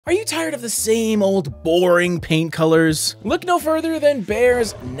Are you tired of the same old boring paint colors? Look no further than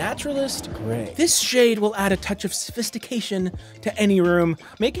Behr's Naturalist Gray. This shade will add a touch of sophistication to any room,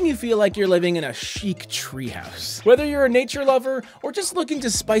 making you feel like you're living in a chic treehouse. Whether you're a nature lover or just looking to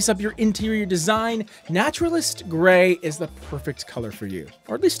spice up your interior design, Naturalist Gray is the perfect color for you,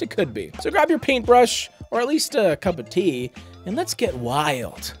 or at least it could be. So grab your paintbrush, or at least a cup of tea, and let's get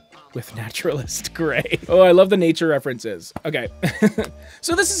wild with Naturalist Gray. Oh, I love the nature references. Okay,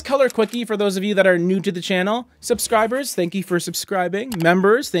 so this is Color Quickie for those of you that are new to the channel. Subscribers, thank you for subscribing.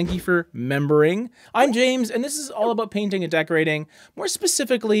 Members, thank you for membering. I'm James, and this is all about painting and decorating. More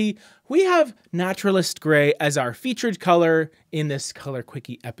specifically, we have Naturalist Gray as our featured color in this Color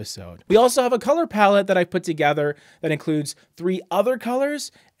Quickie episode. We also have a color palette that I put together that includes 3 other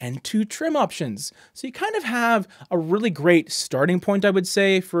colors and 2 trim options. So you kind of have a really great starting point, I would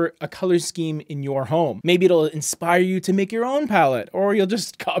say, for a color scheme in your home. Maybe it'll inspire you to make your own palette, or you'll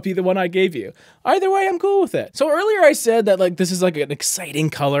just copy the one I gave you. Either way, I'm cool with it. So earlier I said that this is like an exciting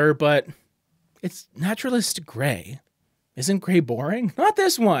color, but it's Naturalist Gray. Isn't gray boring? Not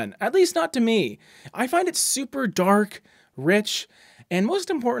this one, at least not to me. I find it super dark, rich, and most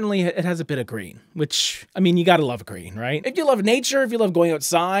importantly, it has a bit of green, which, I mean, you gotta love green, right? If you love nature, if you love going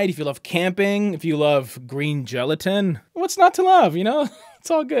outside, if you love camping, if you love green gelatin, what's not to love, you know?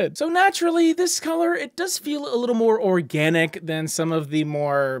 It's all good. So naturally, this color, it does feel a little more organic than some of the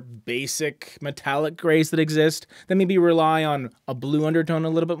more basic metallic grays that exist that maybe rely on a blue undertone a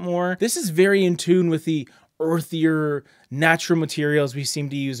little bit more. This is very in tune with the earthier, natural materials we seem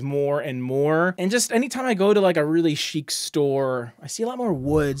to use more and more. And just anytime I go to like a really chic store, I see a lot more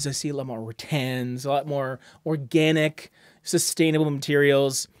woods, I see a lot more rattans, a lot more organic, sustainable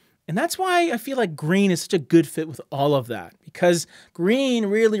materials. And that's why I feel like green is such a good fit with all of that, because green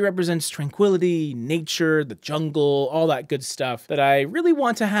really represents tranquility, nature, the jungle, all that good stuff that I really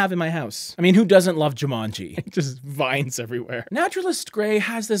want to have in my house. I mean, who doesn't love Jumanji? Just vines everywhere. Naturalist Gray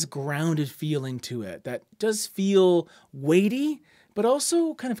has this grounded feeling to it that does feel weighty, but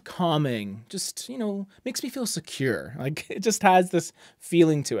also kind of calming, just, you know, makes me feel secure. Like, it just has this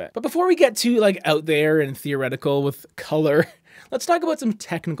feeling to it. But before we get too out there and theoretical with color, let's talk about some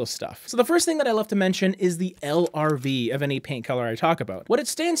technical stuff. So the first thing that I love to mention is the LRV of any paint color I talk about. What it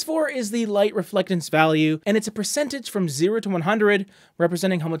stands for is the light reflectance value, and it's a percentage from 0 to 100,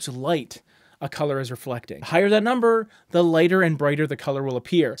 representing how much light a color is reflecting. The higher that number, the lighter and brighter the color will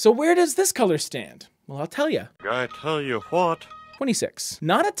appear. So where does this color stand? Well, I'll tell you. I tell you what. 26.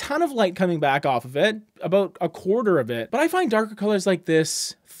 Not a ton of light coming back off of it, about a quarter of it, but I find darker colors like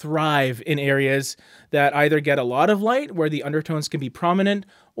this thrive in areas that either get a lot of light, where the undertones can be prominent,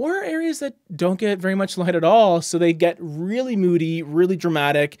 or areas that don't get very much light at all, so they get really moody, really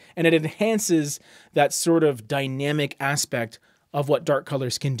dramatic, and it enhances that sort of dynamic aspect of what dark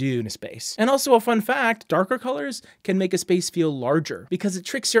colors can do in a space. And also a fun fact, darker colors can make a space feel larger because it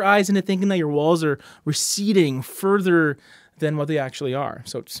tricks your eyes into thinking that your walls are receding further than what they actually are.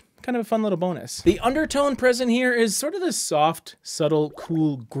 So it's kind of a fun little bonus. The undertone present here is sort of this soft, subtle,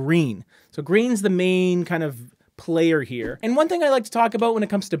 cool green. So green's the main kind of player here. And one thing I like to talk about when it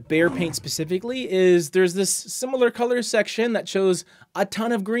comes to Behr paint specifically is there's this similar color section that shows a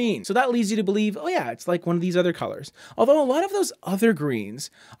ton of green. So that leads you to believe, oh yeah, it's like one of these other colors. Although a lot of those other greens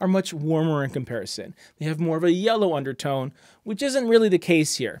are much warmer in comparison. They have more of a yellow undertone, which isn't really the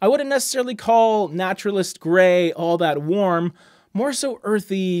case here. I wouldn't necessarily call Naturalist Gray all that warm, more so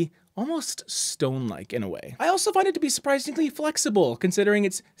earthy, almost stone-like in a way. I also find it to be surprisingly flexible considering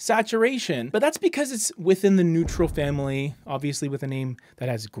its saturation, but that's because it's within the neutral family, obviously with a name that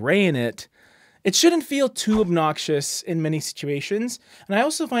has gray in it. It shouldn't feel too obnoxious in many situations, and I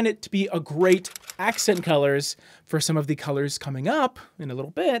also find it to be a great accent colors for some of the colors coming up in a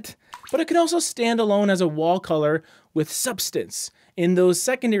little bit, but it can also stand alone as a wall color with substance in those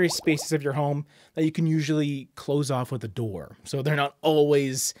secondary spaces of your home that you can usually close off with a door, so they're not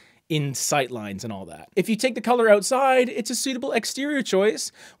always in sight lines and all that. If you take the color outside, it's a suitable exterior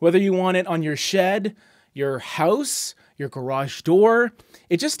choice, whether you want it on your shed, your house, your garage door.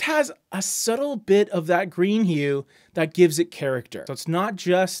 It just has a subtle bit of that green hue that gives it character. So it's not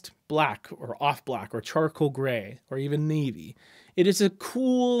just black or off black or charcoal gray or even navy. It is a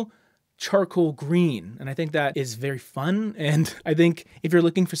cool charcoal green. And I think that is very fun. And I think if you're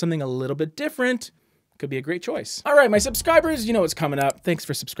looking for something a little bit different, could be a great choice. All right, my subscribers, you know what's coming up. Thanks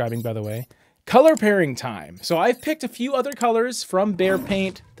for subscribing, by the way. Color pairing time. So I've picked a few other colors from Behr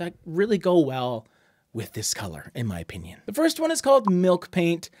paint that really go well with this color, in my opinion. The first one is called Milk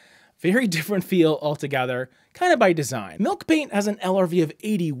Paint. Very different feel altogether, kind of by design. Milk Paint has an LRV of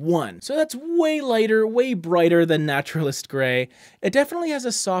 81, so that's way lighter, way brighter than Naturalist Gray. It definitely has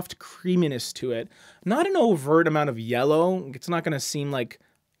a soft creaminess to it. Not an overt amount of yellow. It's not gonna seem like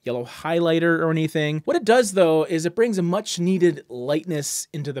yellow highlighter or anything. What it does though is it brings a much needed lightness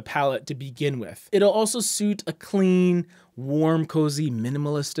into the palette to begin with. It'll also suit a clean, warm, cozy,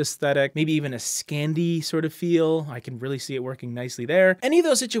 minimalist aesthetic, maybe even a Scandi sort of feel. I can really see it working nicely there. Any of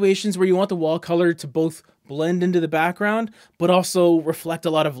those situations where you want the wall color to both blend into the background, but also reflect a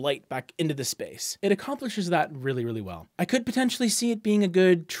lot of light back into the space. It accomplishes that really, really well. I could potentially see it being a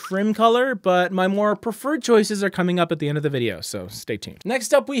good trim color, but my more preferred choices are coming up at the end of the video, so stay tuned.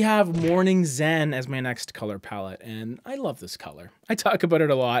 Next up, we have Morning Zen as my next color palette, and I love this color. I talk about it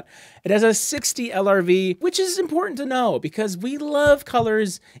a lot. It has a 60 LRV, which is important to know because we love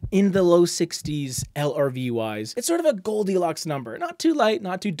colors in the low 60s LRV wise. It's sort of a Goldilocks number, not too light,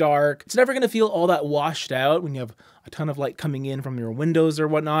 not too dark. It's never gonna feel all that washed out when you have a ton of light coming in from your windows or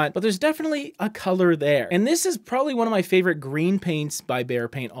whatnot, but there's definitely a color there. And this is probably one of my favorite green paints by Behr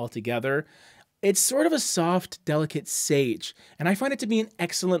Paint altogether. It's sort of a soft, delicate sage, and I find it to be an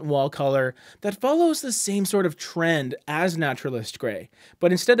excellent wall color that follows the same sort of trend as Naturalist Gray.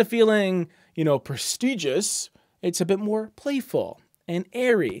 But instead of feeling, you know, prestigious, it's a bit more playful and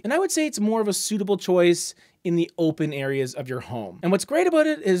airy. And I would say it's more of a suitable choice in the open areas of your home. And what's great about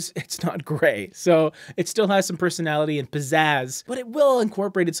it is it's not gray, so it still has some personality and pizzazz, but it will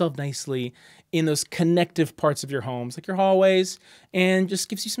incorporate itself nicely in those connective parts of your homes, like your hallways, and just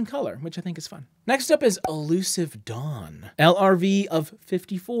gives you some color, which I think is fun. Next up is Elusive Dawn, LRV of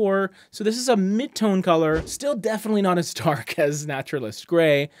 54. So this is a mid-tone color, still definitely not as dark as Naturalist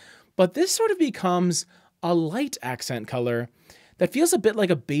Gray, but this sort of becomes a light accent color that feels a bit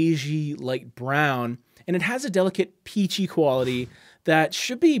like a beigey light brown, and it has a delicate peachy quality that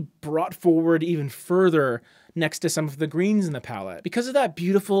should be brought forward even further next to some of the greens in the palette. Because of that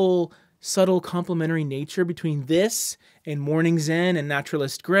beautiful, subtle complementary nature between this and Morning Zen and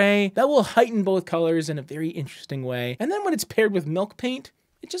Naturalist Gray, that will heighten both colors in a very interesting way. And then when it's paired with Milk Paint,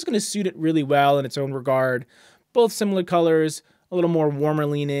 it's just gonna suit it really well in its own regard. Both similar colors, a little more warmer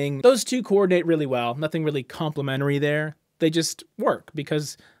leaning. Those two coordinate really well. Nothing really complementary there. They just work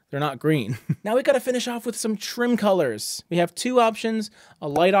because they're not green. Now we gotta finish off with some trim colors. We have two options, a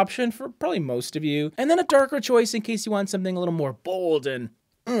light option for probably most of you, and then a darker choice in case you want something a little more bold and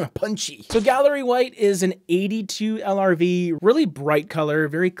punchy. So Gallery White is an 82 LRV, really bright color,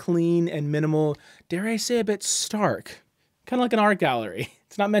 very clean and minimal, dare I say a bit stark. Kind of like an art gallery.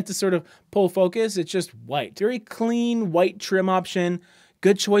 It's not meant to sort of pull focus, it's just white. Very clean white trim option.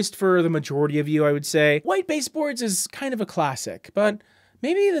 Good choice for the majority of you, I would say. White baseboards is kind of a classic, but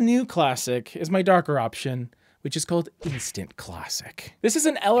maybe the new classic is my darker option, which is called Instant Classic. This is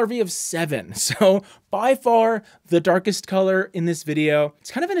an LRV of 7, so by far the darkest color in this video.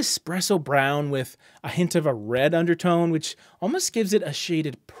 It's kind of an espresso brown with a hint of a red undertone, which almost gives it a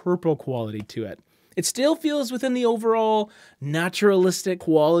shaded purple quality to it. It still feels within the overall naturalistic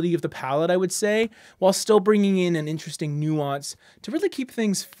quality of the palette, I would say, while still bringing in an interesting nuance to really keep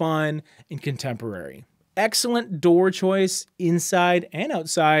things fun and contemporary. Excellent door choice inside and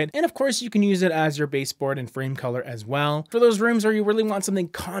outside. And of course you can use it as your baseboard and frame color as well for those rooms where you really want something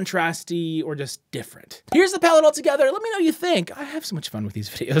contrasty or just different. Here's the palette all together. Let me know what you think. I have so much fun with these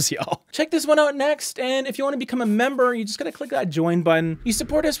videos, y'all. Check this one out next. And if you want to become a member, you just gotta click that join button. You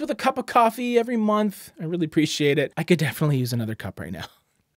support us with a cup of coffee every month. I really appreciate it. I could definitely use another cup right now.